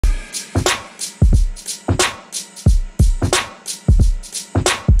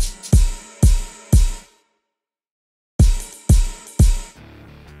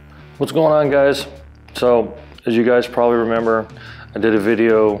What's going on, guys? So as you guys probably remember, I did a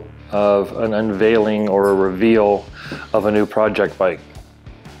video of an unveiling or a reveal of a new project bike,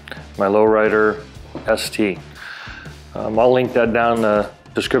 my lowrider ST. I'll link that down in the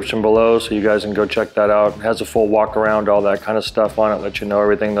description below so you guys can go check that out. It has a full walk around, all that kind of stuff on it, let you know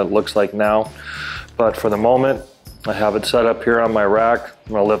everything that it looks like now. But for the moment, I have it set up here on my rack.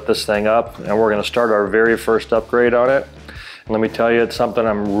 I'm gonna lift this thing up and we're gonna start our very first upgrade on it. And let me tell you, it's something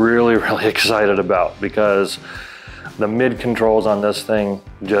I'm really excited about because the mid controls on this thing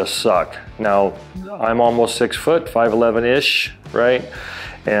just suck. Now, I'm almost 6 foot, 5'11"-ish, right?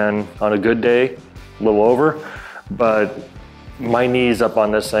 And on a good day, a little over, but my knees up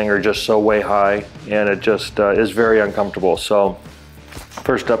on this thing are just so way high and it just is very uncomfortable. So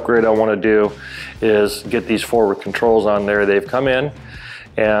first upgrade I want to do is get these forward controls on there. They've come in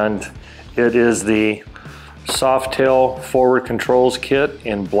and it is the Softail forward controls kit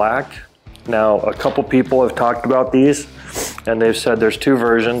in black. Now, a couple people have talked about these and they've said there's two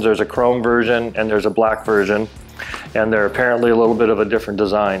versions. There's a chrome version and there's a black version, and they're apparently a little bit of a different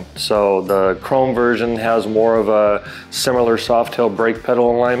design. So the chrome version has more of a similar Softail brake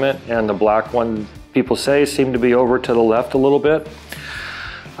pedal alignment, and the black one, people say, seem to be over to the left a little bit.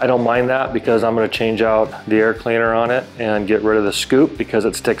 I don't mind that because I'm going to change out the air cleaner on it and get rid of the scoop because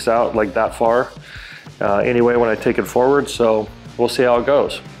it sticks out like that far anyway when I take it forward. So we'll see how it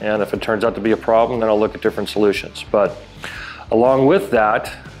goes, and if it turns out to be a problem, then I'll look at different solutions. But along with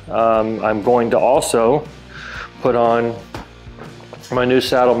that, I'm going to also put on my new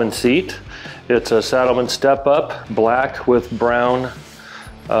Saddleman seat. It's a Saddleman step up, black with brown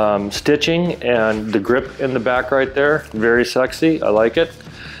stitching, and the grip in the back right there, very sexy, I like it.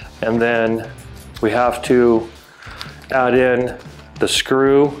 And then we have to add in the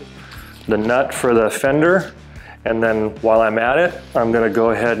screw, the nut for the fender, and then while I'm at it, I'm gonna go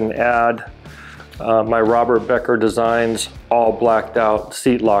ahead and add my Robert Becker Designs all blacked out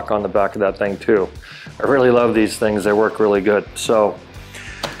Seat-Lox on the back of that thing too. I really love these things, they work really good. So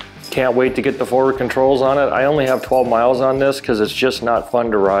can't wait to get the forward controls on it. I only have 12 miles on this because it's just not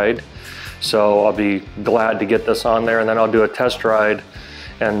fun to ride. So I'll be glad to get this on there, and then I'll do a test ride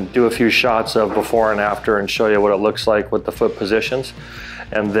and do a few shots of before and after and show you what it looks like with the foot positions.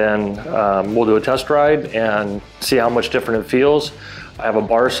 And then we'll do a test ride and see how much different it feels. I have a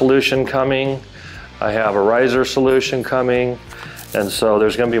bar solution coming. I have a riser solution coming. And so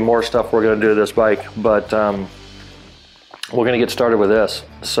there's gonna be more stuff we're gonna do to this bike, but we're gonna get started with this.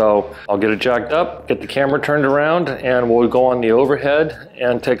 So I'll get it jacked up, get the camera turned around, and we'll go on the overhead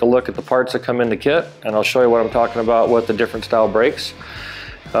and take a look at the parts that come in the kit. And I'll show you what I'm talking about with the different style brakes,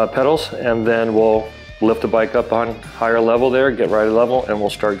 pedals, and then we'll lift the bike up on higher level there, get right level, and we'll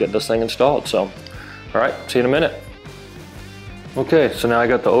start getting this thing installed. So, all right, see you in a minute. Okay, so now I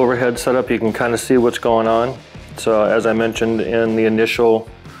got the overhead set up. You can kind of see what's going on. So as I mentioned in the initial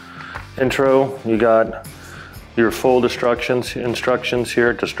intro, you got your full instructions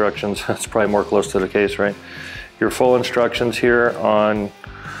here. That's probably more close to the case, right? Your full instructions here on,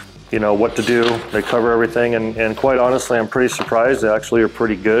 you know, what to do. They cover everything, and quite honestly, I'm pretty surprised. They actually are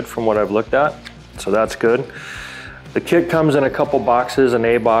pretty good from what I've looked at. So that's good. The kit comes in a couple boxes, an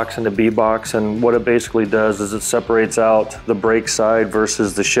A box and a B box, and what it basically does is it separates out the brake side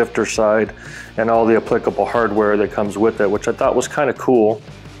versus the shifter side and all the applicable hardware that comes with it, which I thought was kind of cool.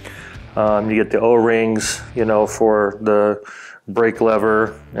 You get the O-rings, you know, for the brake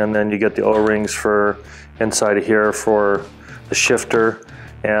lever, and then you get the O-rings for inside of here for the shifter.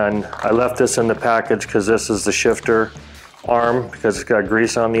 And I left this in the package because this is the shifter arm because it's got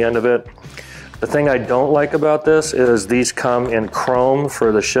grease on the end of it. The thing I don't like about this is these come in chrome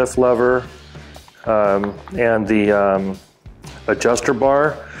for the shift lever and the adjuster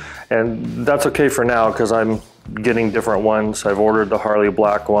bar, and that's okay for now because I'm getting different ones. I've ordered the Harley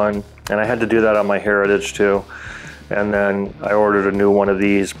black one, and I had to do that on my Heritage too, and then I ordered a new one of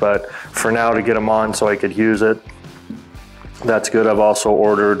these, but for now, to get them on so I could use it, that's good. I've also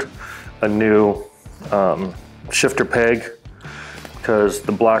ordered a new shifter peg, because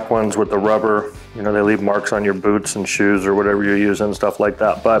the black ones with the rubber, you know, they leave marks on your boots and shoes or whatever you're using, stuff like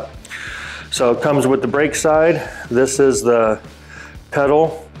that. But so it comes with the brake side. This is the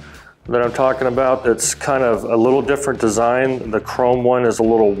pedal that I'm talking about. That's kind of a little different design. The chrome one is a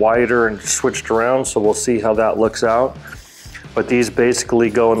little wider and switched around, so we'll see how that looks out. But these basically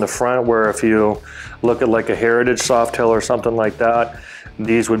go in the front, where if you look at like a Heritage Softail or something like that,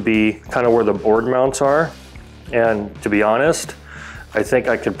 these would be kind of where the board mounts are. And to be honest, I think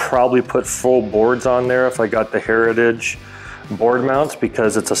I could probably put full boards on there if I got the Heritage board mounts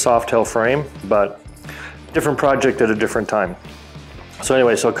because it's a Softail frame, but different project at a different time. So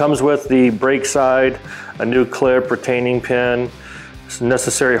anyway, so it comes with the brake side, a new clip, retaining pin, some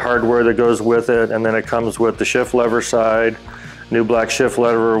necessary hardware that goes with it, and then it comes with the shift lever side, new black shift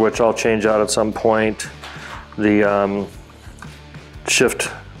lever, which I'll change out at some point, the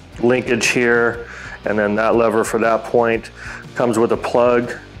shift linkage here, and then that lever for that point. Comes with a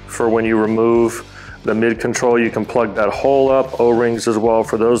plug for when you remove the mid control, you can plug that hole up, O-rings as well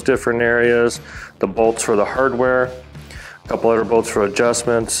for those different areas, the bolts for the hardware, a couple other bolts for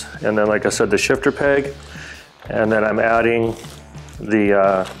adjustments, and then like I said, the shifter peg. And then I'm adding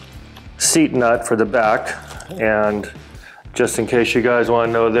the seat nut for the back. And just in case you guys want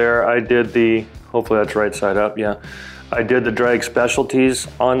to know there, I did the, hopefully that's right side up, yeah. I did the drag specialties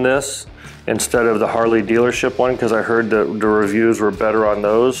on this instead of the Harley dealership one because I heard that the reviews were better on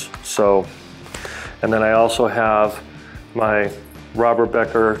those. So, and then I also have my Robert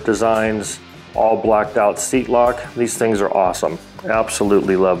Becker Designs all blacked out Seat-Lox. These things are awesome.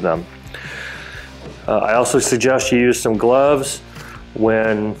 Absolutely love them. I also suggest you use some gloves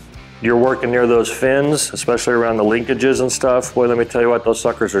when you're working near those fins, especially around the linkages and stuff. Boy, let me tell you what, those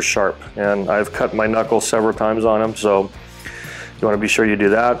suckers are sharp. And I've cut my knuckles several times on them, so you want to be sure you do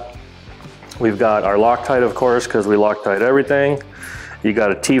that. We've got our Loctite, of course, because we Loctite everything. You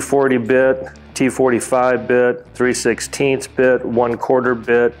got a T40 bit, T45 bit, 3/16 bit, 1/4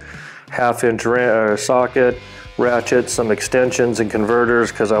 bit, half-inch socket, ratchet, some extensions and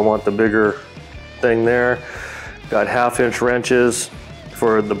converters because I want the bigger thing there. Got half-inch wrenches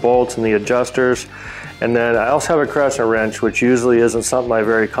for the bolts and the adjusters. And then I also have a crescent wrench, which usually isn't something I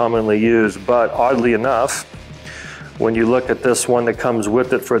very commonly use, but oddly enough, when you look at this one that comes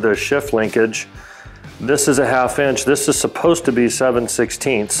with it for the shift linkage, this is a 1/2 inch. This is supposed to be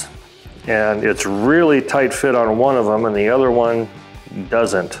 7/16, and it's really tight fit on one of them and the other one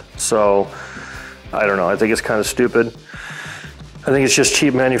doesn't. So I don't know, I think it's kind of stupid. I think it's just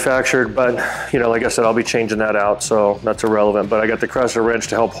cheap manufactured, but you know, like I said, I'll be changing that out, so that's irrelevant. But I got the crescent wrench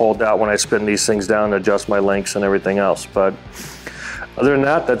to help hold that when I spin these things down, adjust my links and everything else. But other than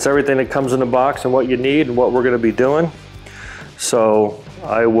that, that's everything that comes in the box and what you need and what we're gonna be doing. So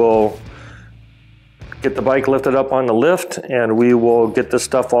I will get the bike lifted up on the lift and we will get this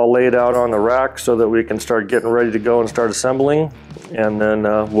stuff all laid out on the rack so that we can start getting ready to go and start assembling. And then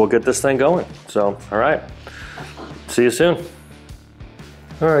we'll get this thing going. So, all right, see you soon.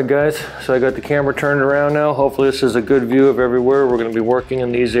 All right guys, so I got the camera turned around now. Hopefully this is a good view of everywhere. We're gonna be working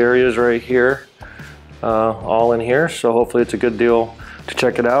in these areas right here, all in here. So hopefully it's a good deal to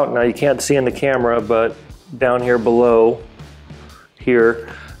check it out. Now you can't see in the camera, but down here below here,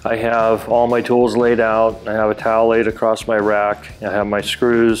 I have all my tools laid out. I have a towel laid across my rack. I have my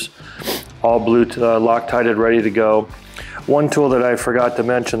screws all Loctited, ready to go. One tool that I forgot to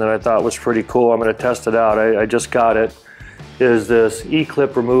mention that I thought was pretty cool, I'm gonna test it out. I just got it. Is this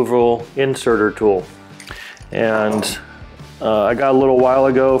E-clip removal inserter tool. And I got a little while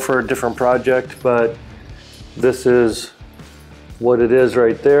ago for a different project, but this is what it is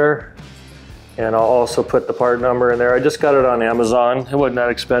right there. And I'll also put the part number in there. I just got it on Amazon. It wasn't that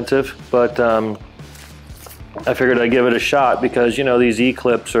expensive, but I figured I'd give it a shot because you know these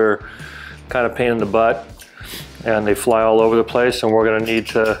E-clips are kind of pain in the butt and they fly all over the place, and we're gonna need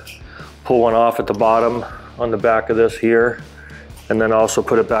to pull one off at the bottom on the back of this here and then also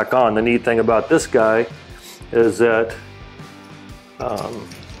put it back on. The neat thing about this guy is that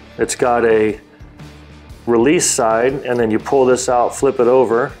it's got a release side, and then you pull this out, flip it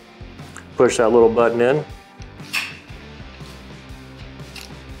over, push that little button in,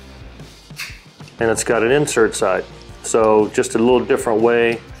 and it's got an insert side. So just a little different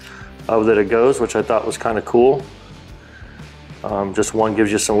way of that it goes, which I thought was kind of cool. Just one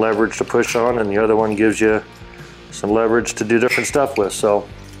gives you some leverage to push on, and the other one gives you some leverage to do different stuff with. So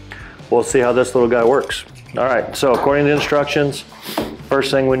we'll see how this little guy works. All right, so according to instructions,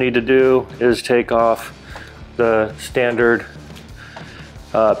 first thing we need to do is take off the standard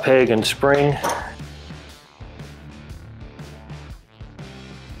peg and spring.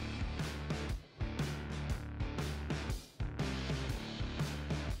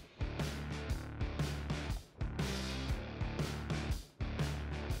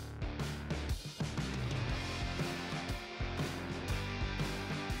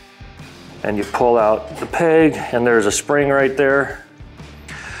 And you pull out the peg, and there's a spring right there.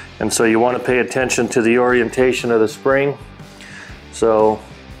 And so you want to pay attention to the orientation of the spring. So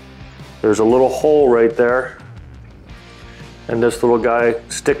there's a little hole right there, and this little guy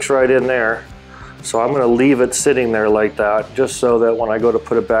sticks right in there. So I'm going to leave it sitting there like that, just so that when I go to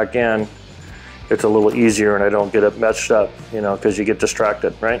put it back in, it's a little easier and I don't get it messed up, you know, because you get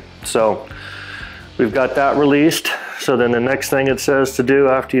distracted, right? So we've got that released. So then the next thing it says to do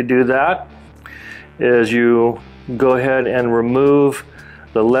after you do that is you go ahead and remove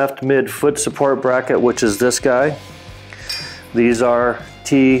the left mid foot support bracket, which is this guy. These are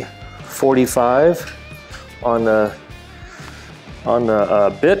T45 on the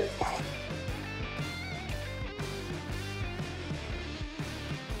bit.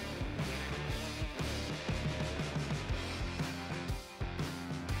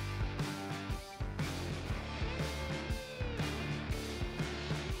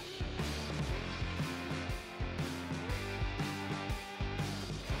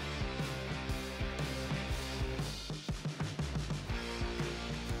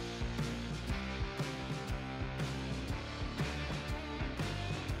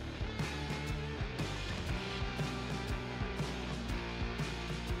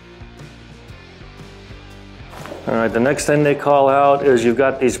 All right, the next thing they call out is you've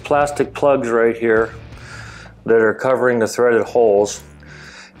got these plastic plugs right here that are covering the threaded holes.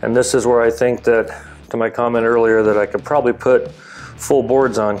 And this is where I think that, to my comment earlier, that I could probably put full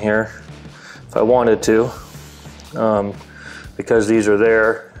boards on here if I wanted to, because these are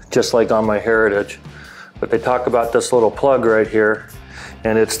there, just like on my Heritage. But they talk about this little plug right here,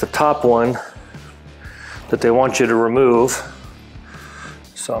 and it's the top one that they want you to remove.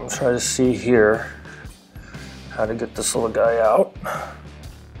 So I'm trying to see here how to get this little guy out.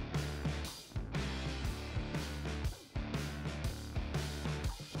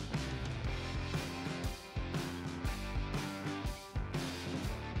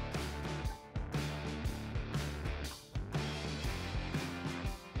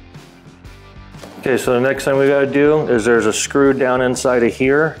 Okay, so the next thing we got to do is there's a screw down inside of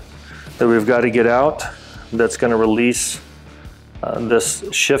here that we've got to get out. That's going to release this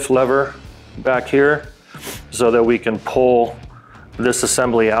shift lever back here, so that we can pull this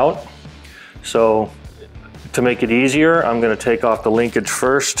assembly out. So to make it easier, I'm going to take off the linkage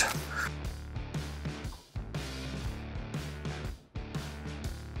first.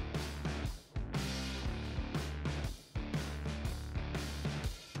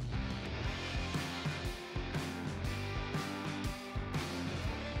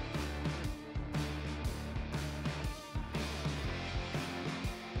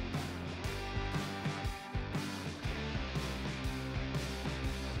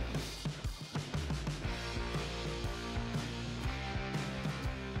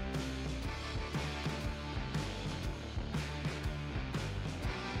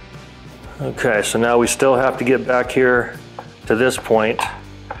 Okay, so now we still have to get back here to this point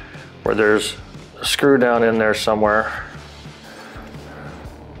where there's a screw down in there somewhere.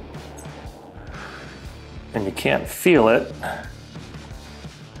 And you can't feel it,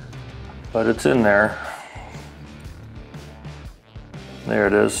 but it's in there. There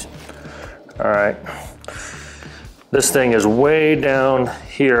it is. All right. This thing is way down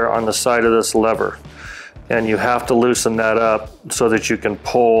here on the side of this lever, and you have to loosen that up so that you can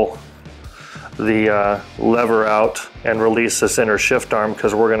pull the lever out and release this inner shift arm,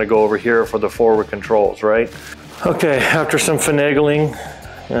 because we're going to go over here for the forward controls, right? Okay, after some finagling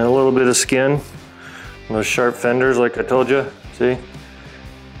and a little bit of skin, those sharp fenders like I told you, see?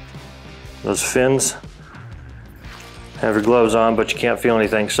 Those fins. Have your gloves on, but you can't feel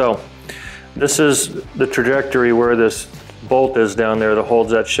anything. So this is the trajectory where this bolt is down there that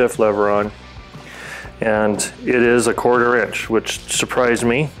holds that shift lever on. And it is 1/4 inch, which surprised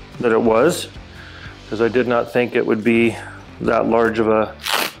me that it was, because I did not think it would be that large of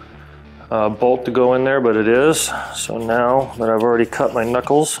a bolt to go in there, but it is. So now that I've already cut my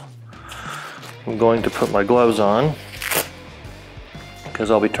knuckles, I'm going to put my gloves on, because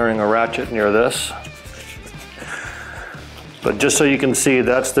I'll be turning a ratchet near this. But just so you can see,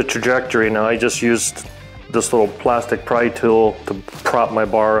 that's the trajectory. Now I just used this little plastic pry tool to prop my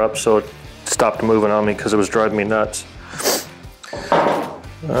bar up so it stopped moving on me because it was driving me nuts.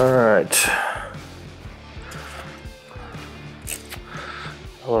 All right.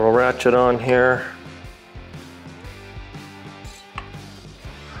 A little ratchet on here.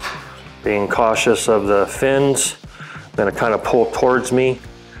 Being cautious of the fins. Then it kind of pull towards me.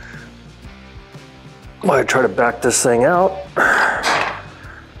 I'm going to try to back this thing out.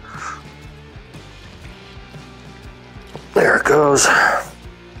 There it goes.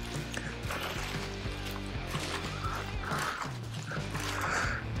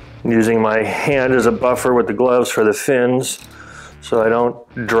 Using my hand as a buffer with the gloves for the fins, so I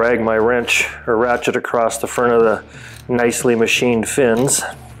don't drag my wrench or ratchet across the front of the nicely machined fins.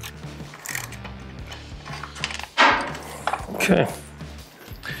 Okay.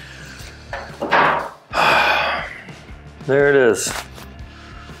 There it is.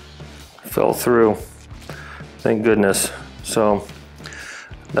 Fell through. Thank goodness. So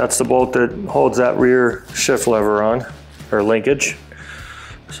that's the bolt that holds that rear shift lever on, or linkage.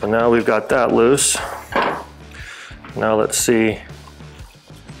 So now we've got that loose. Now let's see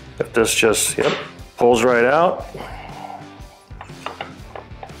if this just, yep, pulls right out.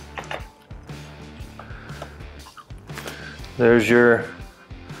 There's your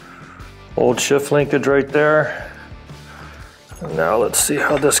old shift linkage right there. And now let's see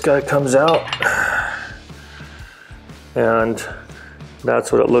how this guy comes out. And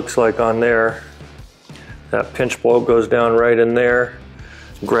that's what it looks like on there. That pinch bolt goes down right in there,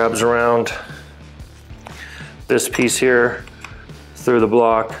 grabs around this piece here through the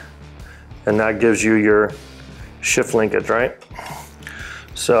block, and that gives you your shift linkage, right?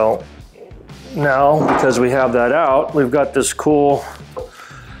 So now, because we have that out, we've got this cool,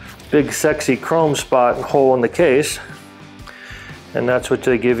 big, sexy chrome spot and hole in the case, and that's what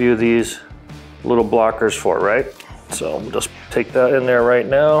they give you these little blockers for, right? So we'll just take that in there right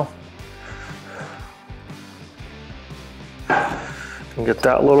now. And get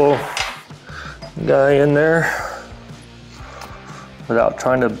that little guy in there without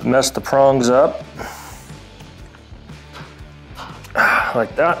trying to mess the prongs up.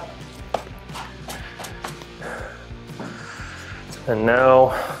 Like that. And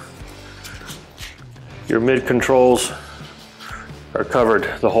now your mid controls are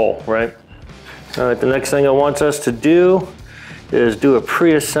covered, the hole, right? All right, the next thing it wants us to do is do a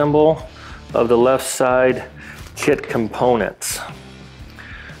pre-assemble of the left side kit components.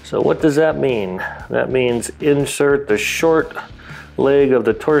 So what does that mean? That means insert the short leg of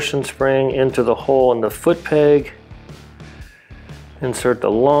the torsion spring into the hole in the foot peg. Insert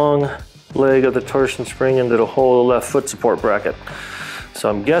the long leg of the torsion spring into the hole of the left foot support bracket. So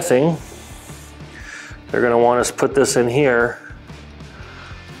I'm guessing they're gonna want us to put this in here,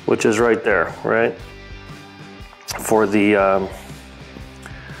 which is right there, right? For the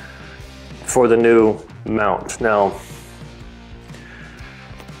new mount. Now,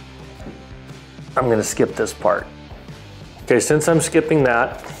 I'm gonna skip this part. Okay, since I'm skipping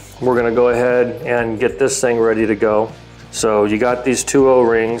that, we're gonna go ahead and get this thing ready to go. So you got these two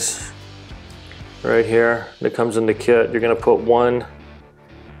O-rings right here that comes in the kit. You're gonna put one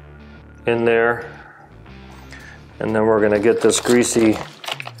in there, and then we're gonna get this greasy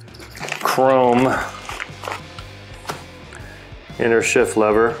chrome inner shift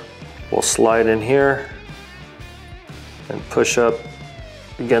lever. We'll slide in here and push up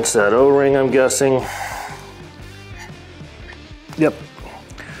against that O-ring, I'm guessing. Yep.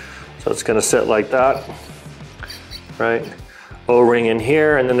 So it's gonna sit like that, right? O-ring in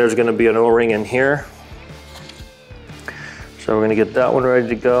here, and then there's gonna be an O-ring in here. So we're gonna get that one ready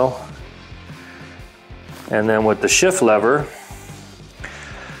to go. And then with the shift lever,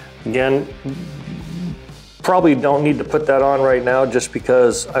 again, probably don't need to put that on right now just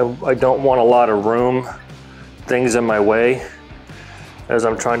because I don't want a lot of room, things in my way as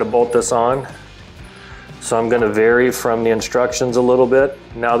I'm trying to bolt this on. So I'm gonna vary from the instructions a little bit.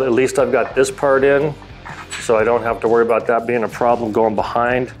 Now that at least I've got this part in, so I don't have to worry about that being a problem going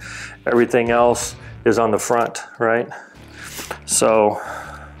behind. Everything else is on the front, right? So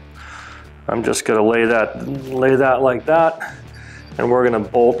I'm just gonna lay that like that, and we're gonna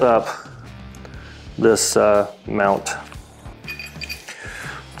bolt up this mount.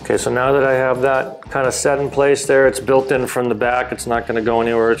 Okay, so now that I have that kind of set in place there, it's built in from the back, it's not gonna go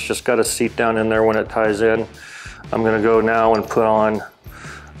anywhere, it's just got a seat down in there when it ties in. I'm gonna go now and put on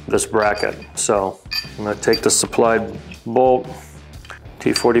this bracket. So I'm gonna take the supplied bolt,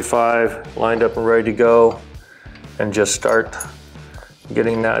 T45, lined up and ready to go, and just start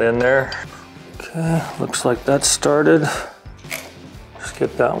getting that in there. Okay, looks like that's started. Just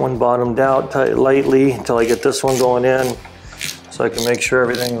get that one bottomed out lightly until I get this one going in, so I can make sure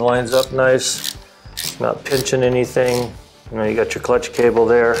everything lines up nice, not pinching anything. You know, you got your clutch cable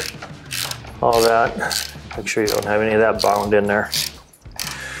there, all that. Make sure you don't have any of that bound in there.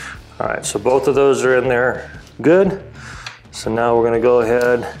 All right, so both of those are in there good. So now we're gonna go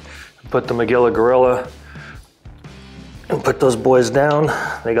ahead and put the Magilla Gorilla and put those boys down.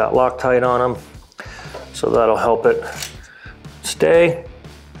 They got Loctite on them, so that'll help it stay.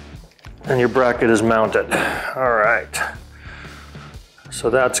 And your bracket is mounted. All right, so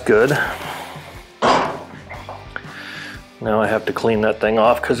that's good. Now I have to clean that thing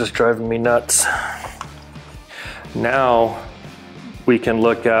off because it's driving me nuts. Now we can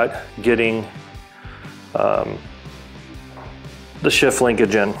look at getting the shift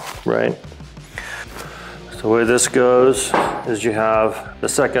linkage in, right? So the way this goes is you have the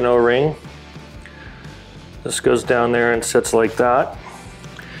second O-ring. This goes down there and sits like that.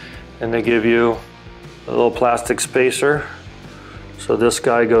 And they give you a little plastic spacer. So this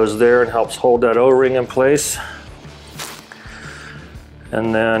guy goes there and helps hold that O-ring in place.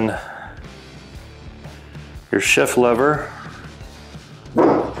 And then your shift lever.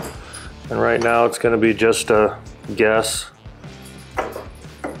 And right now it's going to be just a guess.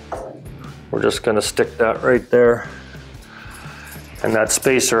 We're just going to stick that right there. And that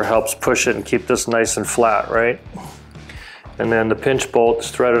spacer helps push it and keep this nice and flat, right? And then the pinch bolt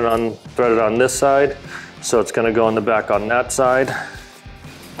is threaded on this side. So it's going to go in the back on that side.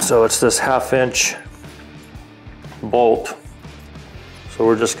 So it's this 1/2 inch bolt. So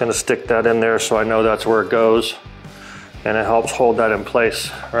we're just going to stick that in there so I know that's where it goes. And it helps hold that in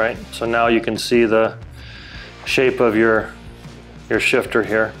place, right? So now you can see the shape of your shifter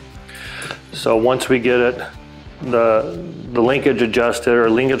here. So once we get it, the linkage adjusted or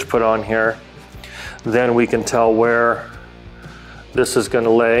linkage put on here, then we can tell where this is going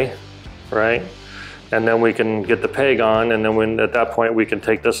to lay, right? And then we can get the peg on, and then at that point we can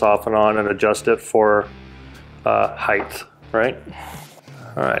take this off and on and adjust it for height, right?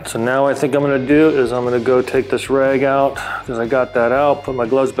 All right, so now what I think I'm gonna do is I'm gonna go take this rag out because I got that out, put my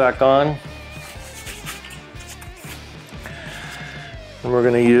gloves back on. And we're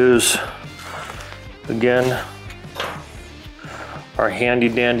gonna use, again, our handy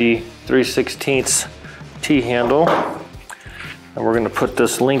dandy 3/16 T-handle. And we're gonna put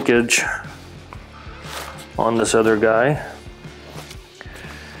this linkage on this other guy.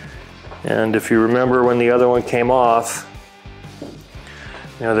 And if you remember when the other one came off,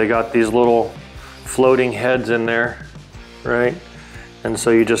 you know, they got these little floating heads in there, right? And so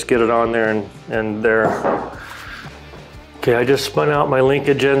you just get it on there and there. Okay, I just spun out my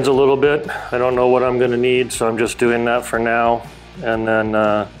linkage ends a little bit. I don't know what I'm gonna need, so I'm just doing that for now. And then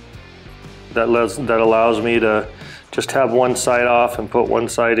that allows me to just have one side off and put one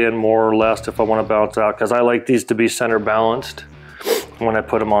side in more or less if I want to balance out, because I like these to be center balanced when I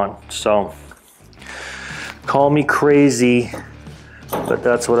put them on. So call me crazy, but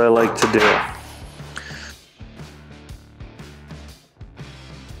that's what I like to do.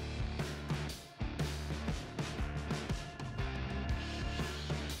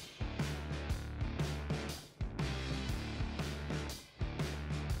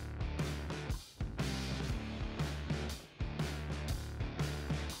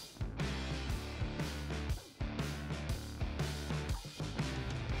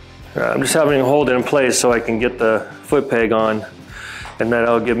 I'm just having to hold it in place so I can get the foot peg on, and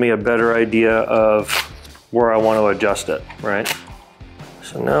that'll give me a better idea of where I want to adjust it, right?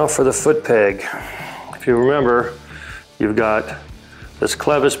 So now for the foot peg. If you remember, you've got this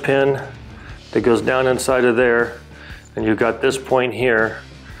clevis pin that goes down inside of there, and you've got this point here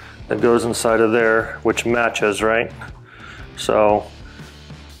that goes inside of there, which matches, right? So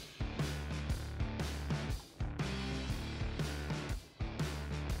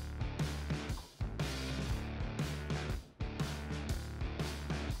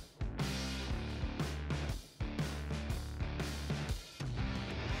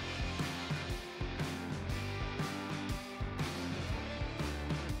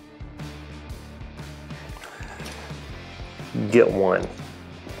get one.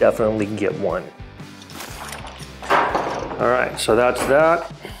 Definitely get one. All right, so that's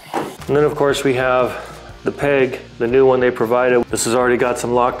that. And then of course we have the peg, the new one they provided. This has already got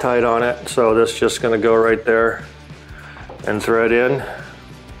some Loctite on it, so this is just gonna go right there and thread in.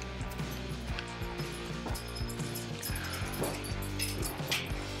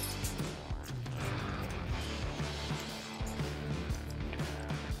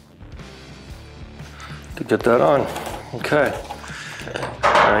 To get that on. Okay.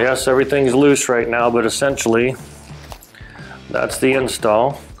 Yes, everything's loose right now, but essentially that's the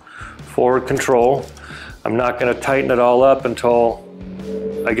install. Forward control. I'm not going to tighten it all up until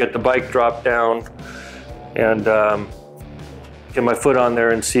I get the bike dropped down and get my foot on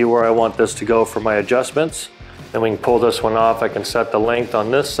there and see where I want this to go for my adjustments. Then we can pull this one off. I can set the length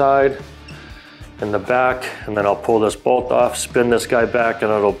on this side and the back, and then I'll pull this bolt off, spin this guy back,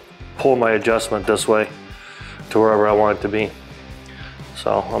 and it'll pull my adjustment this way to wherever I want it to be.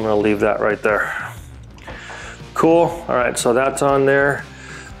 So I'm gonna leave that right there. Cool, all right, so that's on there.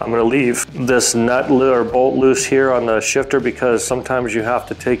 I'm gonna leave this nut or bolt loose here on the shifter because sometimes you have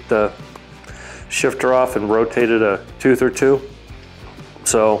to take the shifter off and rotate it a tooth or two.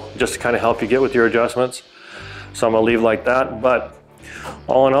 So just to kind of help you get with your adjustments. So I'm gonna leave like that, but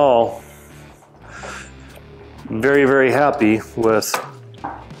all in all, very, very happy with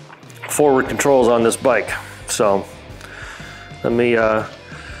forward controls on this bike. So let me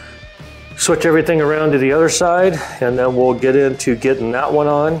switch everything around to the other side, and then we'll get into getting that one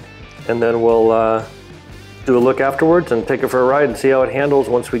on, and then we'll do a look afterwards and take it for a ride and see how it handles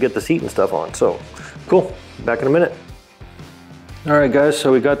once we get the seat and stuff on. So cool, back in a minute. All right guys,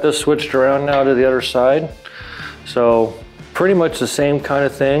 so we got this switched around now to the other side. So pretty much the same kind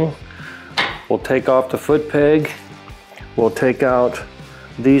of thing. We'll take off the foot peg. We'll take out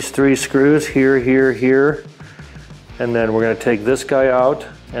these 3 screws here, here, here. And then we're gonna take this guy out,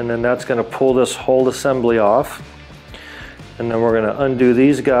 and then that's gonna pull this whole assembly off. And then we're gonna undo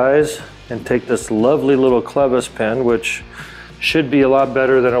these guys and take this lovely little clevis pin, which should be a lot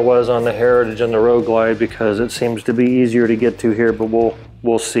better than it was on the Heritage and the Road Glide because it seems to be easier to get to here, but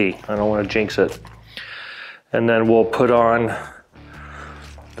we'll see. I don't want to jinx it. And then we'll put on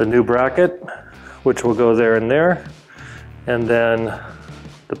the new bracket, which will go there and there. And then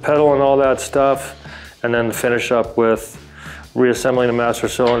the pedal and all that stuff. And then finish up with reassembling the master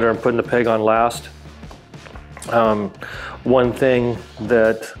cylinder and putting the peg on last. One thing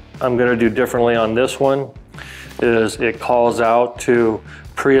that I'm going to do differently on this one is it calls out to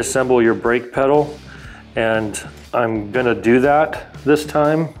pre-assemble your brake pedal, and I'm going to do that this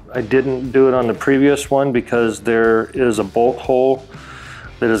time. I didn't do it on the previous one because there is a bolt hole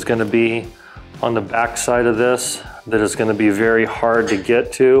that is going to be on the back side of this that is going to be very hard to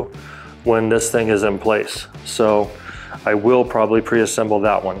get to when this thing is in place. So I will probably pre-assemble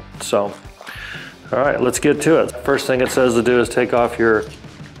that one. So, all right, let's get to it. First thing it says to do is take off your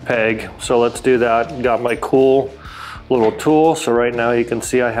peg. So let's do that. Got my cool little tool. So right now you can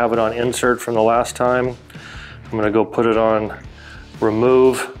see I have it on insert from the last time. I'm gonna go put it on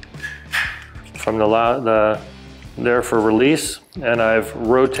remove from there for release. And I've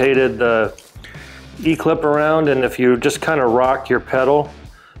rotated the E-clip around, and if you just kind of rock your pedal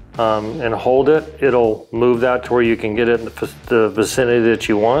and hold it, it'll move that to where you can get it in the vicinity that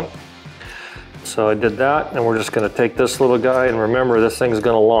you want. So I did that, and we're just gonna take this little guy, and remember this thing's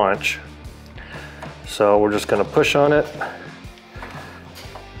gonna launch. So we're just gonna push on it,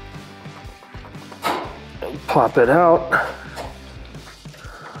 and pop it out.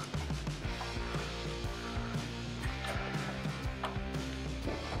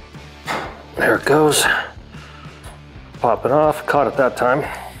 There it goes. Pop it off, caught it that time.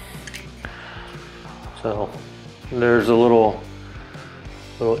 So there's a little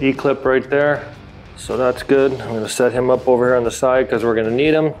E-clip right there. So that's good. I'm gonna set him up over here on the side because we're gonna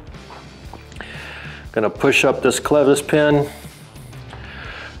need him. Gonna push up this clevis pin,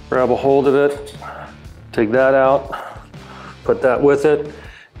 grab a hold of it, take that out, put that with it,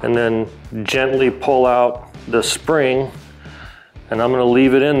 and then gently pull out the spring. And I'm gonna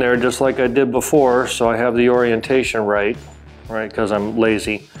leave it in there just like I did before so I have the orientation right, because I'm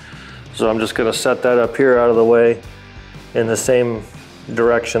lazy. So I'm just gonna set that up here out of the way in the same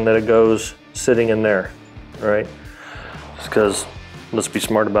direction that it goes sitting in there, right? Just because, let's be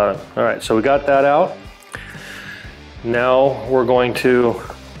smart about it. All right, so we got that out. Now we're going to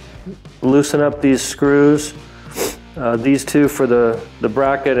loosen up these screws, these 2 for the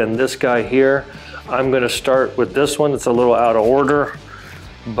bracket and this guy here. I'm gonna start with this one. It's a little out of order,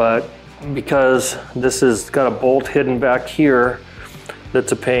 but because this has got a bolt hidden back here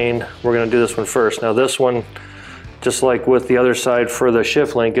that's a pain, we're gonna do this one first. Now this one, just like with the other side for the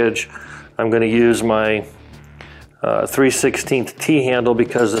shift linkage, I'm gonna use my 3/16 T-handle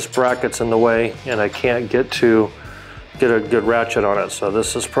because this bracket's in the way and I can't get a good ratchet on it. So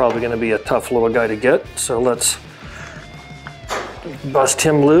this is probably gonna be a tough little guy to get. So let's bust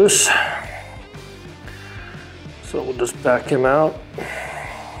him loose. So we'll just back him out.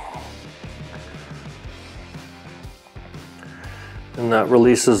 And that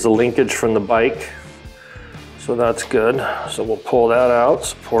releases the linkage from the bike. So that's good. So we'll pull that out,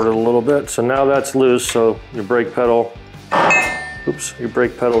 support it a little bit. So now that's loose, so your brake pedal, your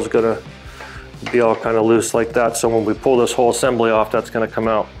brake pedal's gonna be all kind of loose like that. So when we pull this whole assembly off, that's gonna come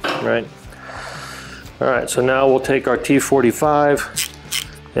out, right? All right, so now we'll take our T45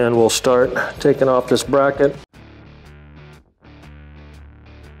 and we'll start taking off this bracket.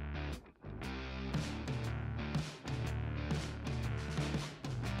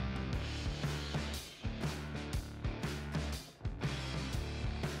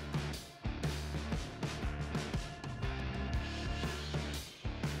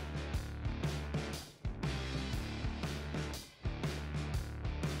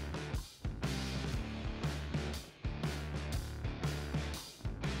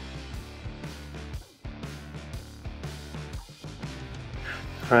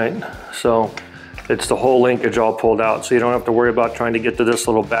 Right, so it's the whole linkage all pulled out, so you don't have to worry about trying to get to this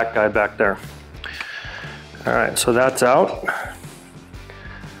little back guy back there. All right, so that's out.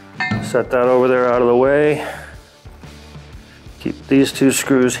 Set that over there out of the way. Keep these 2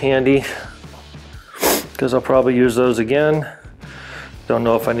 screws handy because I'll probably use those again. Don't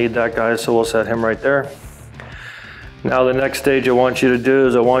know if I need that guy, so we'll set him right there. Now the next stage I want you to do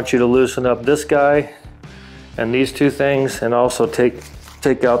is I want you to loosen up this guy and these two things, and also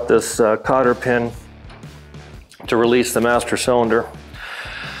take out this cotter pin to release the master cylinder.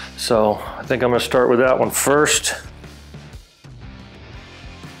 So I think I'm going to start with that one first.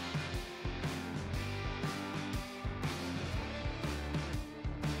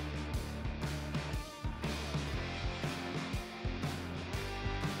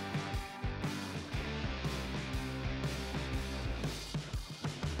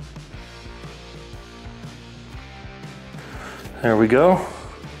 There we go.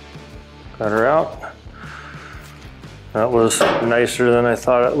 Got her out. That was nicer than I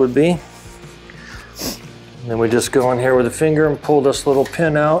thought it would be. And then we just go in here with a finger and pull this little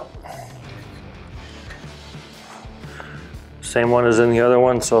pin out. Same one as in the other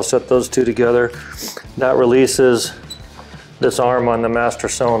one, so I'll set those two together. That releases this arm on the master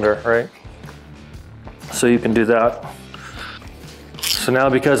cylinder, right? So you can do that. So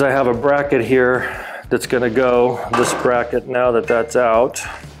now, because I have a bracket here that's gonna go, this bracket, now that that's out,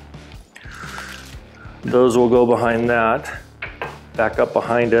 those will go behind that, back up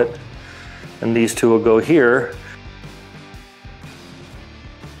behind it, and these two will go here.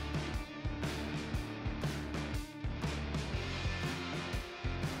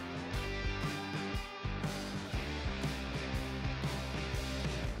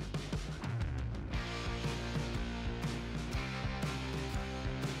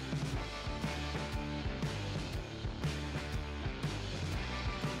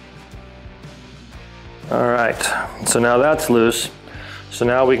 All right, so now that's loose. So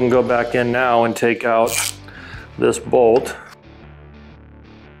now we can go back in now and take out this bolt.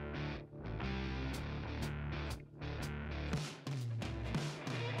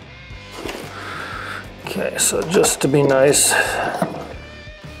 Okay, so just to be nice,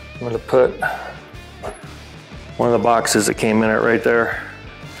 I'm gonna put one of the boxes that came in it right there,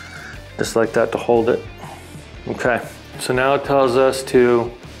 just like that, to hold it. Okay, so now it tells us to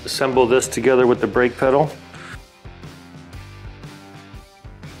assemble this together with the brake pedal.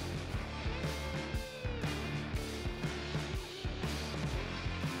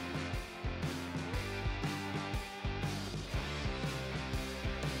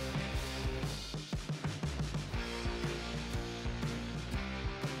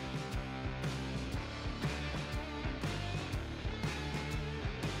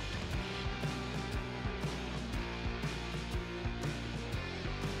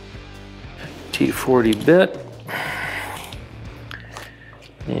 T40 bit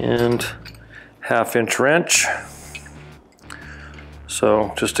and 1/2 inch wrench.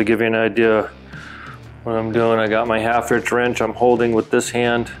 So just to give you an idea what I'm doing, I got my 1/2 inch wrench I'm holding with this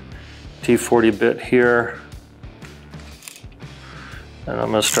hand, T40 bit here, and I'm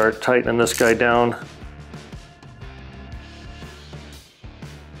going to start tightening this guy down.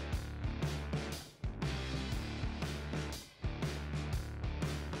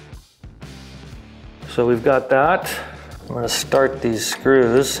 So we've got that. I'm going to start these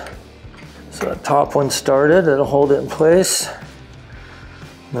screws. So the top one started, it'll hold it in place.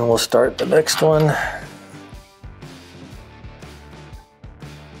 Then we'll start the next one.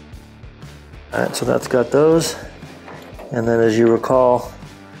 All right, so that's got those. And then, as you recall,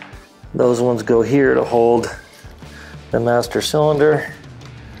 those ones go here to hold the master cylinder.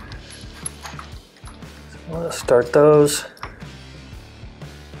 So I'm going to start those.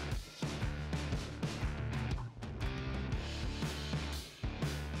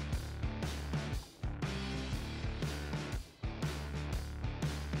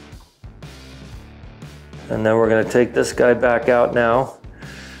 And then we're going to take this guy back out now,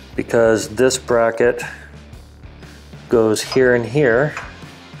 because this bracket goes here and here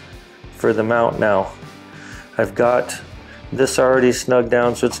for the mount now. I've got this already snugged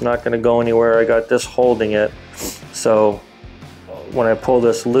down, so it's not going to go anywhere. I got this holding it. So when I pull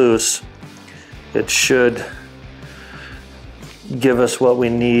this loose, it should give us what we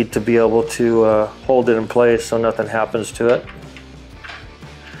need to be able to hold it in place so nothing happens to it.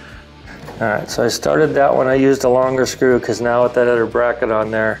 All right, so I started that one. I used a longer screw because now with that other bracket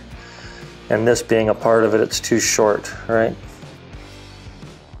on there and this being a part of it, it's too short, right?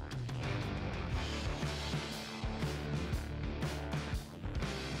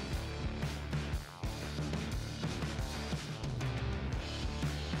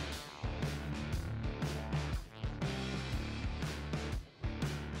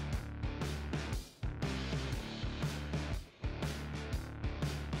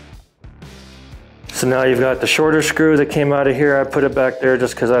 So now you've got the shorter screw that came out of here. I put it back there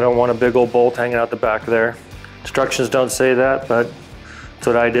just because I don't want a big old bolt hanging out the back there. Instructions don't say that, but that's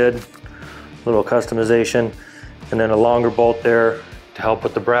what I did. A little customization. And then a longer bolt there to help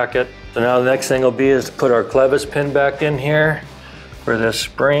with the bracket. So now the next thing will be is to put our clevis pin back in here for this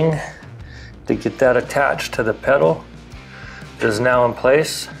spring to get that attached to the pedal. It is now in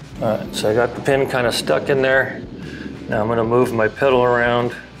place. All right, so I got the pin kind of stuck in there. Now I'm gonna move my pedal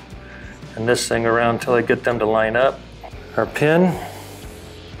around and this thing around until I get them to line up. Our pin,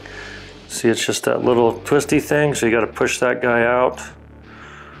 see it's just that little twisty thing, so you gotta push that guy out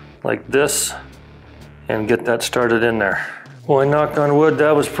like this and get that started in there. Well, I knock on wood,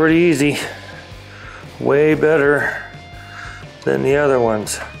 that was pretty easy. Way better than the other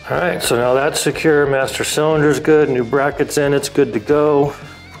ones. All right, so now that's secure. Master cylinder's good, new brackets in, it's good to go.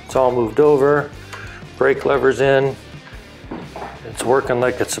 It's all moved over, brake lever's in. It's working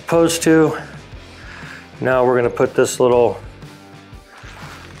like it's supposed to. Now we're gonna put this little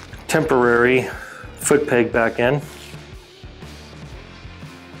temporary foot peg back in.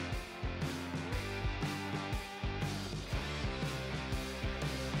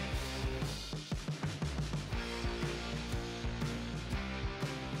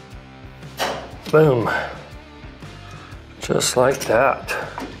 Boom, just like that.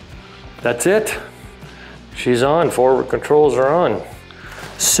 That's it. She's on, forward controls are on.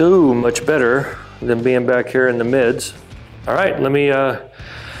 So much better than being back here in the mids. All right, let me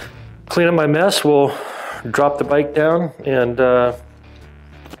clean up my mess. We'll drop the bike down and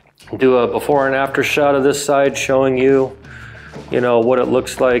do a before and after shot of this side showing you, what it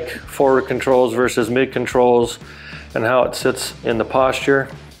looks like, forward controls versus mid controls and how it sits in the posture.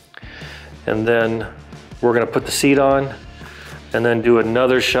 And then we're gonna put the seat on and then do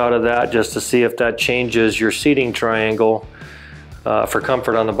another shot of that just to see if that changes your seating triangle for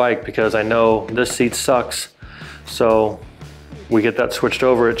comfort on the bike, because I know this seat sucks. So we get that switched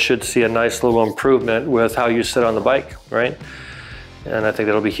over, it should see a nice little improvement with how you sit on the bike, right? And I think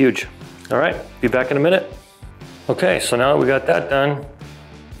that'll be huge. All right, be back in a minute. Okay, so now that we got that done,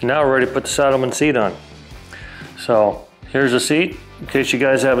 now we're ready to put the Saddlemen seat on. So here's the seat, in case you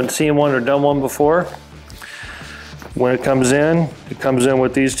guys haven't seen one or done one before. When it comes in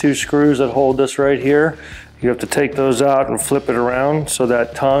with these two screws that hold this right here. You have to take those out and flip it around so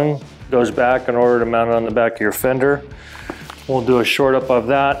that tongue goes back in order to mount it on the back of your fender. We'll do a short up of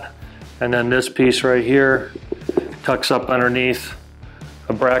that. And then this piece right here tucks up underneath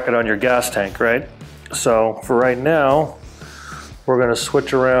a bracket on your gas tank, right? So for right now, we're gonna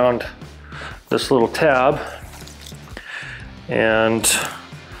switch around this little tab, and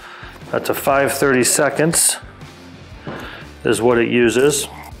that's a 5/32 is what it uses.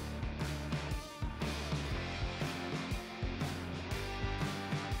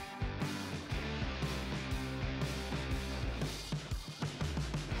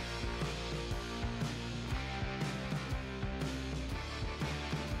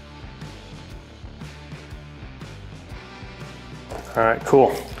 All right,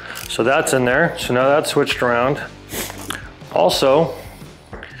 cool. So that's in there. So now that's switched around. Also,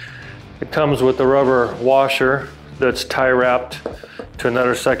 it comes with the rubber washer that's tie wrapped to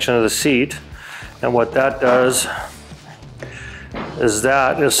another section of the seat. And what that does is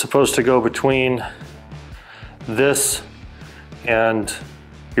that is supposed to go between this and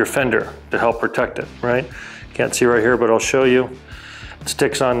your fender to help protect it, right? Can't see right here, but I'll show you. It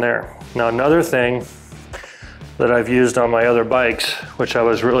sticks on there. Now another thing that I've used on my other bikes, which I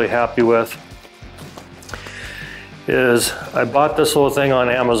was really happy with, is I bought this little thing on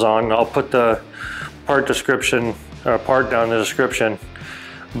Amazon. I'll put the part down in the description,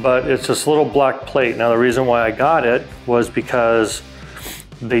 but it's this little black plate. Now the reason why I got it was because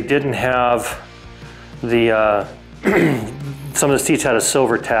they didn't have the, some of the seats had a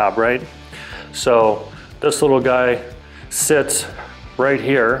silver tab, right? So this little guy sits right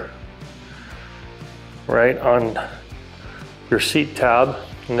here, right on your seat tab,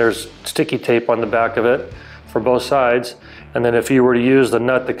 and there's sticky tape on the back of it for both sides. And then if you were to use the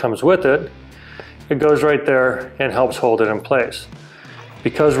nut that comes with it, it goes right there and helps hold it in place.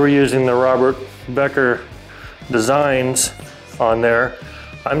 Because we're using the Robert Becker designs on there,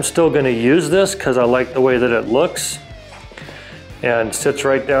 I'm still gonna use this because I like the way that it looks and sits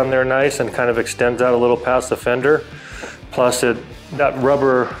right down there nice and kind of extends out a little past the fender. Plus that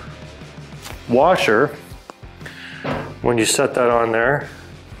rubber washer, when you set that on there,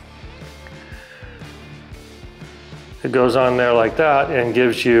 it goes on there like that and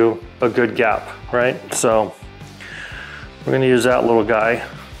gives you a good gap, right? So we're gonna use that little guy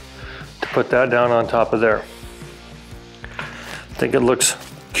to put that down on top of there. I think it looks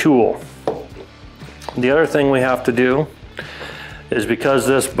cool. The other thing we have to do is, because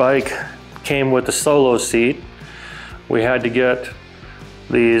this bike came with the solo seat, we had to get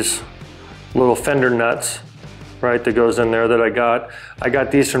these little fender nuts, right, that goes in there that I got. I got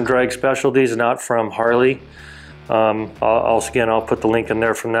these from Drag Specialties, not from Harley. I'll put the link in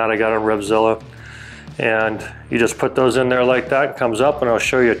there from that. I got on Revzilla. And you just put those in there like that, it comes up, and I'll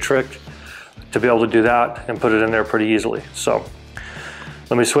show you a trick to be able to do that and put it in there pretty easily. So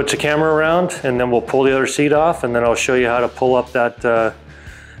let me switch the camera around, and then we'll pull the other seat off, and then I'll show you how to pull up that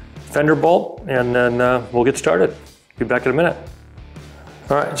fender bolt, and then we'll get started. Be back in a minute.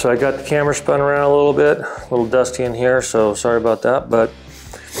 All right, so I got the camera spun around a little bit, a little dusty in here, so sorry about that, but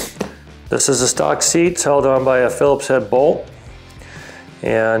this is a stock seat. It's held on by a Phillips head bolt,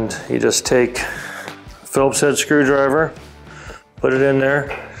 and you just take Phillips head screwdriver, put it in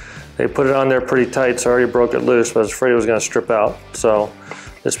there. They put it on there pretty tight, so I already broke it loose, but I was afraid it was gonna strip out. So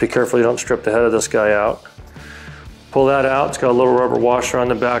just be careful you don't strip the head of this guy out. Pull that out, it's got a little rubber washer on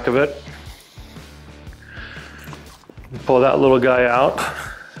the back of it. Pull that little guy out.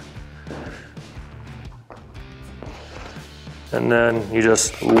 And then you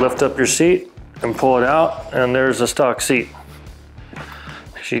just lift up your seat and pull it out, and there's the stock seat.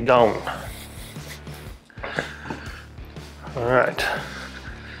 She's gone. All right.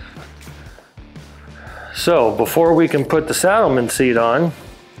 So before we can put the saddleman seat on,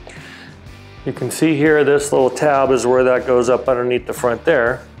 you can see here this little tab is where that goes up underneath the front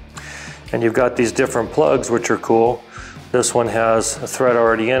there. And you've got these different plugs, which are cool. This one has a thread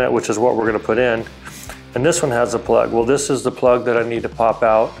already in it, which is what we're gonna put in. And this one has a plug. Well, this is the plug that I need to pop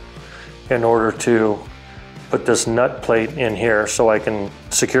out in order to put this nut plate in here so I can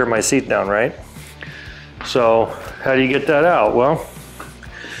secure my seat down, right? So how do you get that out? Well,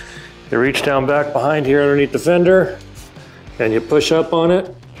 you reach down back behind here underneath the fender, and you push up on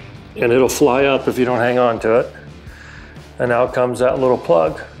it, and it'll fly up if you don't hang on to it. And out comes that little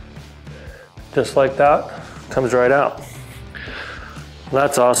plug. Just like that, comes right out.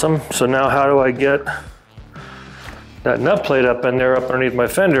 That's awesome. So now how do I get that nut plate up in there, up underneath my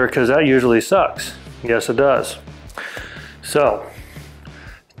fender, because that usually sucks. Yes, it does. So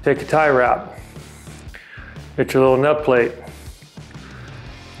take a tie wrap, get your little nut plate,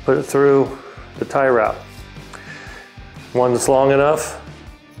 put it through the tie wrap. One that's long enough,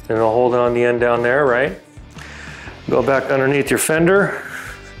 and it'll hold it on the end down there, right? Go back underneath your fender,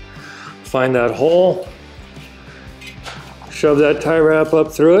 find that hole, shove that tie wrap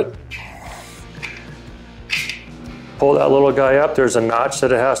up through it, pull that little guy up. There's a notch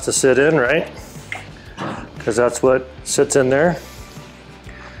that it has to sit in, right? Because that's what sits in there.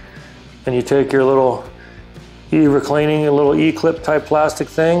 And you take your little E-reclining, a little E-clip type plastic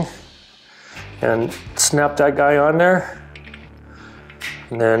thing, and snap that guy on there,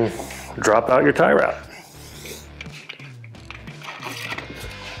 and then drop out your tie wrap.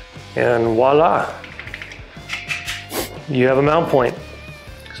 And voila, you have a mount point.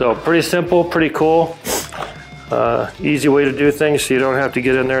 So pretty simple, pretty cool. Easy way to do things so you don't have to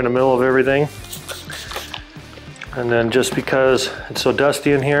get in there in the middle of everything. And then just because it's so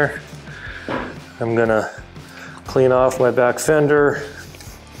dusty in here, I'm gonna clean off my back fender.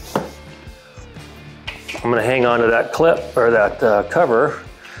 I'm gonna hang on to that clip, or that cover,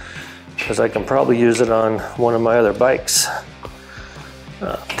 because I can probably use it on one of my other bikes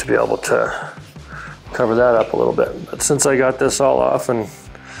to be able to cover that up a little bit. But since I got this all off and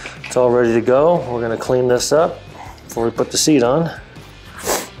it's all ready to go, we're gonna clean this up before we put the seat on.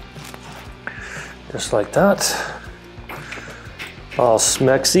 Just like that. All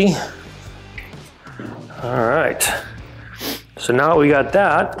smexy. All right. So now we got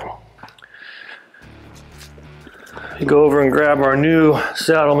that, we go over and grab our new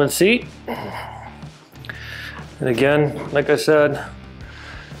saddleman seat. And again, like I said,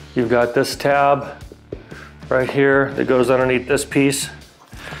 you've got this tab right here that goes underneath this piece,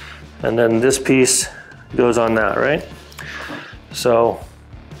 and then this piece goes on that, right? So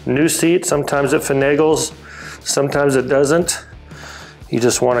new seat, sometimes it finagles, sometimes it doesn't. You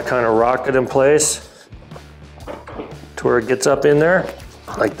just want to kind of rock it in place to where it gets up in there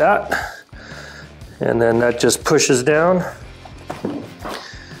like that, and then that just pushes down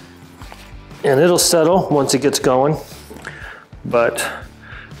and it'll settle once it gets going, but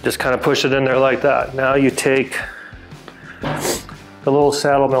just kind of push it in there like that. Now you take the little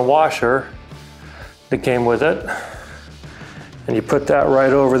saddleman washer that came with it and you put that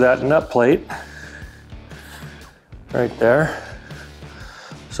right over that nut plate right there.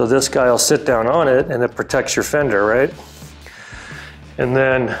 So this guy will sit down on it and it protects your fender, right? And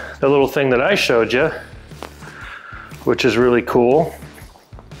then the little thing that I showed you, which is really cool,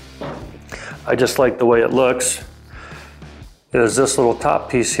 I just like the way it looks, is this little top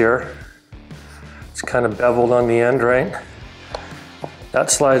piece here. It's kind of beveled on the end, right? That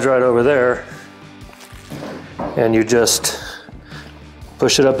slides right over there, and you just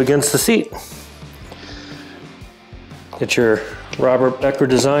push it up against the seat. Get your Robert Becker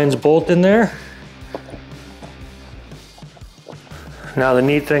Designs bolt in there. Now the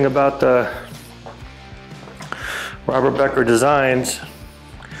neat thing about the Robert Becker Designs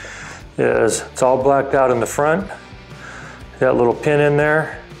is it's all blacked out in the front. That little pin in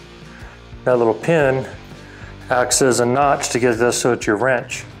there. That little pin acts as a notch to get this so it's your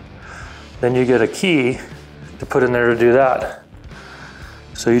wrench. Then you get a key to put in there to do that.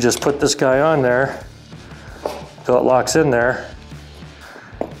 So you just put this guy on there till it locks in there,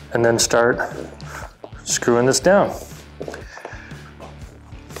 and then start screwing this down.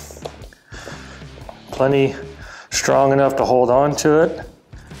 Plenty strong enough to hold on to it.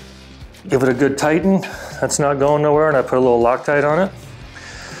 Give it a good tighten. That's not going nowhere, and I put a little Loctite on it.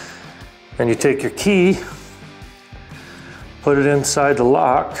 Then you take your key, put it inside the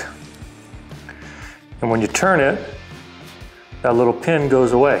lock, and when you turn it, that little pin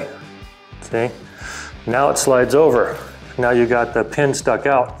goes away. See? Now it slides over. Now you got the pin stuck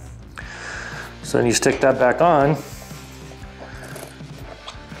out. So then you stick that back on,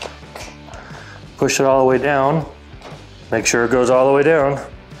 push it all the way down, make sure it goes all the way down,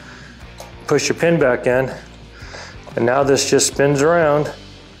 push your pin back in, and now this just spins around.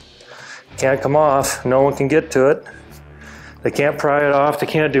 Can't come off, no one can get to it. They can't pry it off, they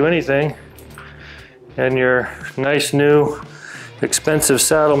can't do anything. And your nice new expensive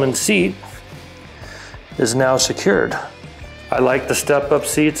Saddleman seat is now secured. I like the step-up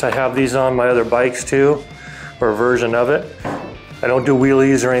seats. I have these on my other bikes too, or a version of it. I don't do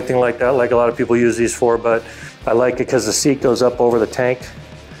wheelies or anything like that like a lot of people use these for, but I like it because the seat goes up over the tank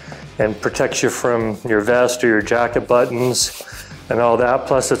and protects you from your vest or your jacket buttons and all that.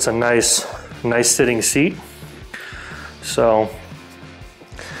 Plus it's a nice sitting seat. So,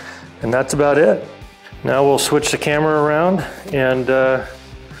 and that's about it. Now we'll switch the camera around and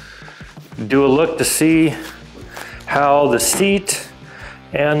do a look to see how the seat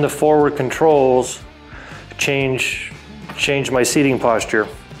and the forward controls change my seating posture.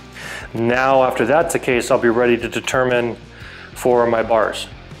 Now, after that's the case, I'll be ready to determine for my bars,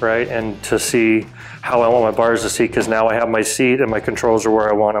 right? And to see how I want my bars to seat, because now I have my seat and my controls are where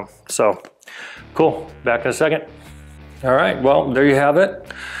I want them. So, cool, back in a second. All right, well, there you have it.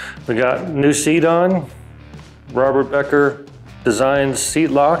 We got new seat on, Robert Becker Designs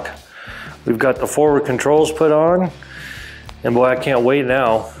Seat-Lock. We've got the forward controls put on, and boy, I can't wait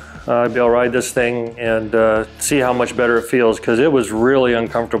now. I'll be able to ride this thing and see how much better it feels, because it was really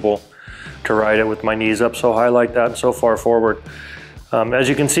uncomfortable to ride it with my knees up so high like that and so far forward. As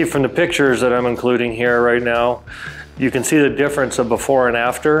you can see from the pictures that I'm including here right now, you can see the difference of before and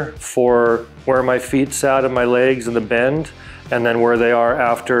after for where my feet sat and my legs and the bend, and then where they are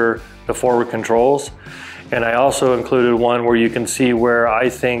after the forward controls. And I also included one where you can see where I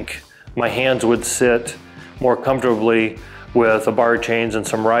think my hands would sit more comfortably with the bar chains and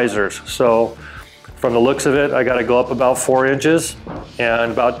some risers. So from the looks of it, I got to go up about 4 inches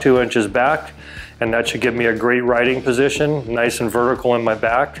and about 2 inches back, and that should give me a great riding position, nice and vertical in my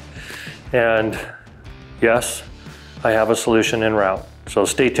back. And yes, I have a solution en route. So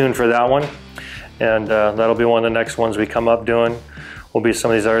stay tuned for that one, and that'll be one of the next ones we come up doing. Will be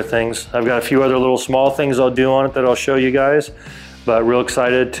some of these other things. I've got a few other little small things I'll do on it that I'll show you guys, but real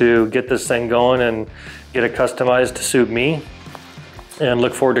excited to get this thing going and get it customized to suit me, and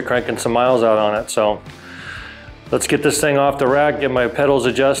look forward to cranking some miles out on it. So let's get this thing off the rack, get my pedals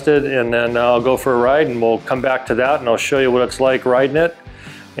adjusted, and then I'll go for a ride, and we'll come back to that and I'll show you what it's like riding it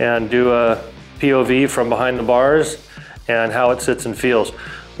and do a POV from behind the bars and how it sits and feels.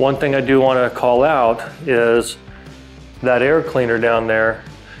 One thing I do want to call out is that air cleaner down there.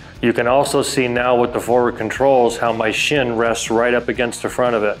 You can also see now with the forward controls how my shin rests right up against the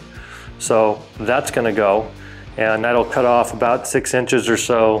front of it. So that's gonna go, and that'll cut off about 6 inches or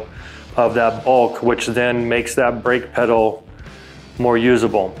so of that bulk, which then makes that brake pedal more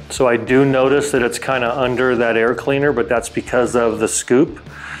usable. So I do notice that it's kind of under that air cleaner, but that's because of the scoop.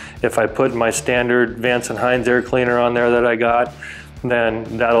 If I put my standard Vance & Hines air cleaner on there that I got, then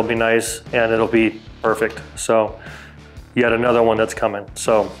that'll be nice and it'll be perfect. So yet another one that's coming.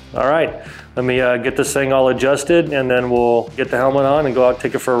 So, all right, let me get this thing all adjusted, and then we'll get the helmet on and go out and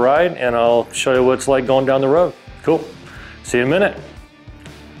take it for a ride, and I'll show you what it's like going down the road. Cool, see you in a minute.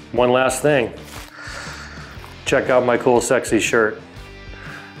 One last thing, check out my cool sexy shirt,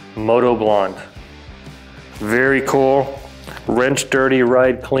 Moto Blonde. Very cool, wrench dirty,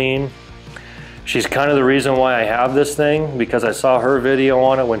 ride clean. She's kind of the reason why I have this thing, because I saw her video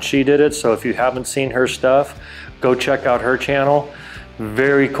on it when she did it. So if you haven't seen her stuff, go check out her channel.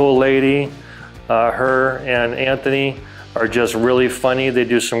 Very cool lady. Her and Anthony are just really funny. They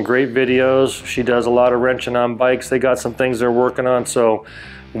do some great videos. She does a lot of wrenching on bikes. They got some things they're working on, so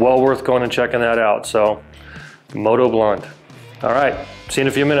well worth going and checking that out. So Moto Blonde. All right, see you in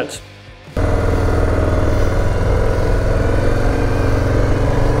a few minutes.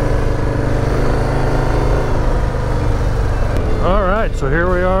 All right, so here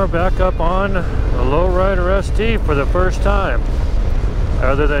we are back up on the Lowrider ST for the first time.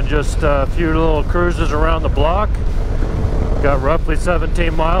 Other than just a few little cruises around the block. Got roughly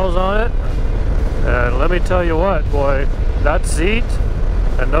 17 miles on it. And let me tell you what, boy, that seat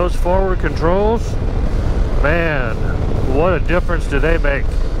and those forward controls, man, what a difference do they make.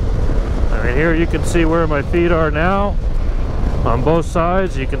 I mean, here you can see where my feet are now. On both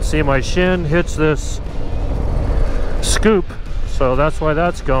sides, you can see my shin hits this scoop. So that's why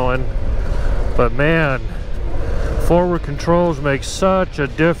that's going. But man, forward controls make such a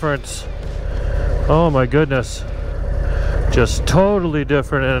difference. Oh my goodness. Just totally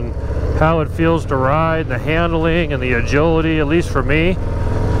different in how it feels to ride, the handling and the agility, at least for me.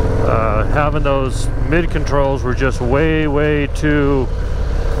 Having those mid controls were just way too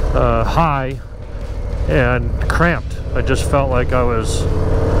high and cramped. I just felt like I was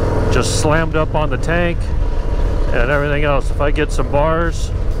just slammed up on the tank and everything else. If I get some bars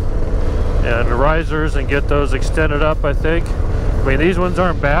and risers and get those extended up, I think. I mean, these ones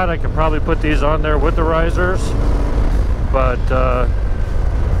aren't bad. I could probably put these on there with the risers, but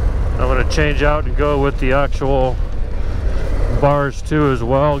I'm going to change out and go with the actual bars too as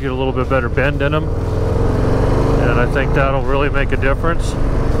well. Get a little bit better bend in them, and I think that'll really make a difference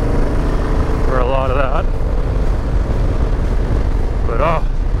for a lot of that. But oh,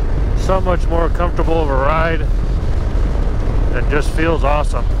 so much more comfortable of a ride. It just feels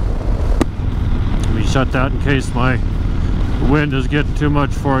awesome. Let me shut that in case my wind is getting too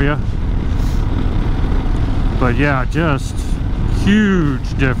much for you. But yeah, just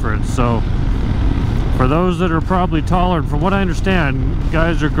huge difference. So for those that are probably taller, from what I understand,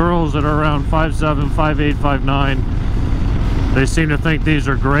 guys or girls that are around 5'7", 5'8", 5'9", they seem to think these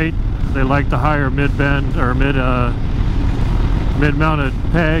are great. They like the higher mid-bend or mid-mounted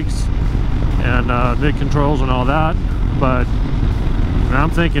pegs and mid controls and all that. But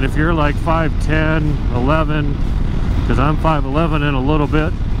I'm thinking if you're like 5'10", 11, because I'm 5'11" and a little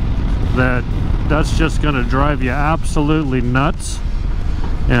bit, that's just going to drive you absolutely nuts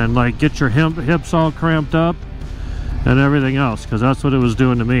and like get your hips all cramped up and everything else, because that's what it was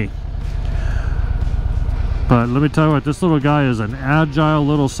doing to me. But let me tell you what, this little guy is an agile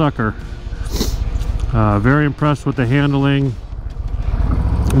little sucker. Very impressed with the handling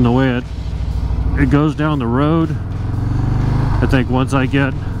and the way it goes down the road. I think once I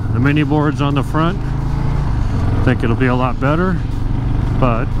get the mini boards on the front, I think it'll be a lot better.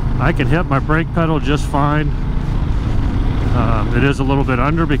 But I can hit my brake pedal just fine. It is a little bit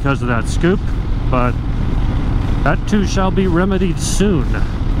under because of that scoop, but that too shall be remedied soon.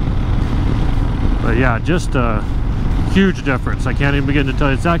 But yeah, just a huge difference. I can't even begin to tell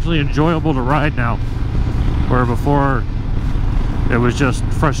you. It's actually enjoyable to ride now, where before it was just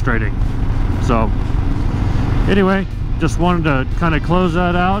frustrating. So anyway, just wanted to kind of close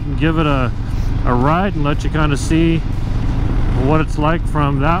that out and give it a ride and let you kind of see what it's like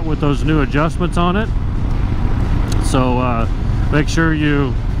from that with those new adjustments on it. So make sure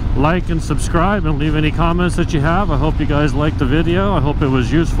you like and subscribe and leave any comments that you have. I hope you guys liked the video. I hope it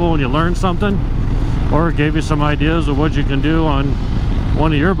was useful and you learned something, or gave you some ideas of what you can do on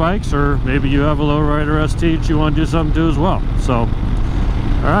one of your bikes, or maybe you have a Lowrider ST that you want to do something to as well. So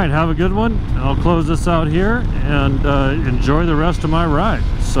all right, have a good one. I'll close this out here and enjoy the rest of my ride.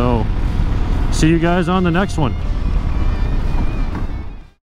 So see you guys on the next one.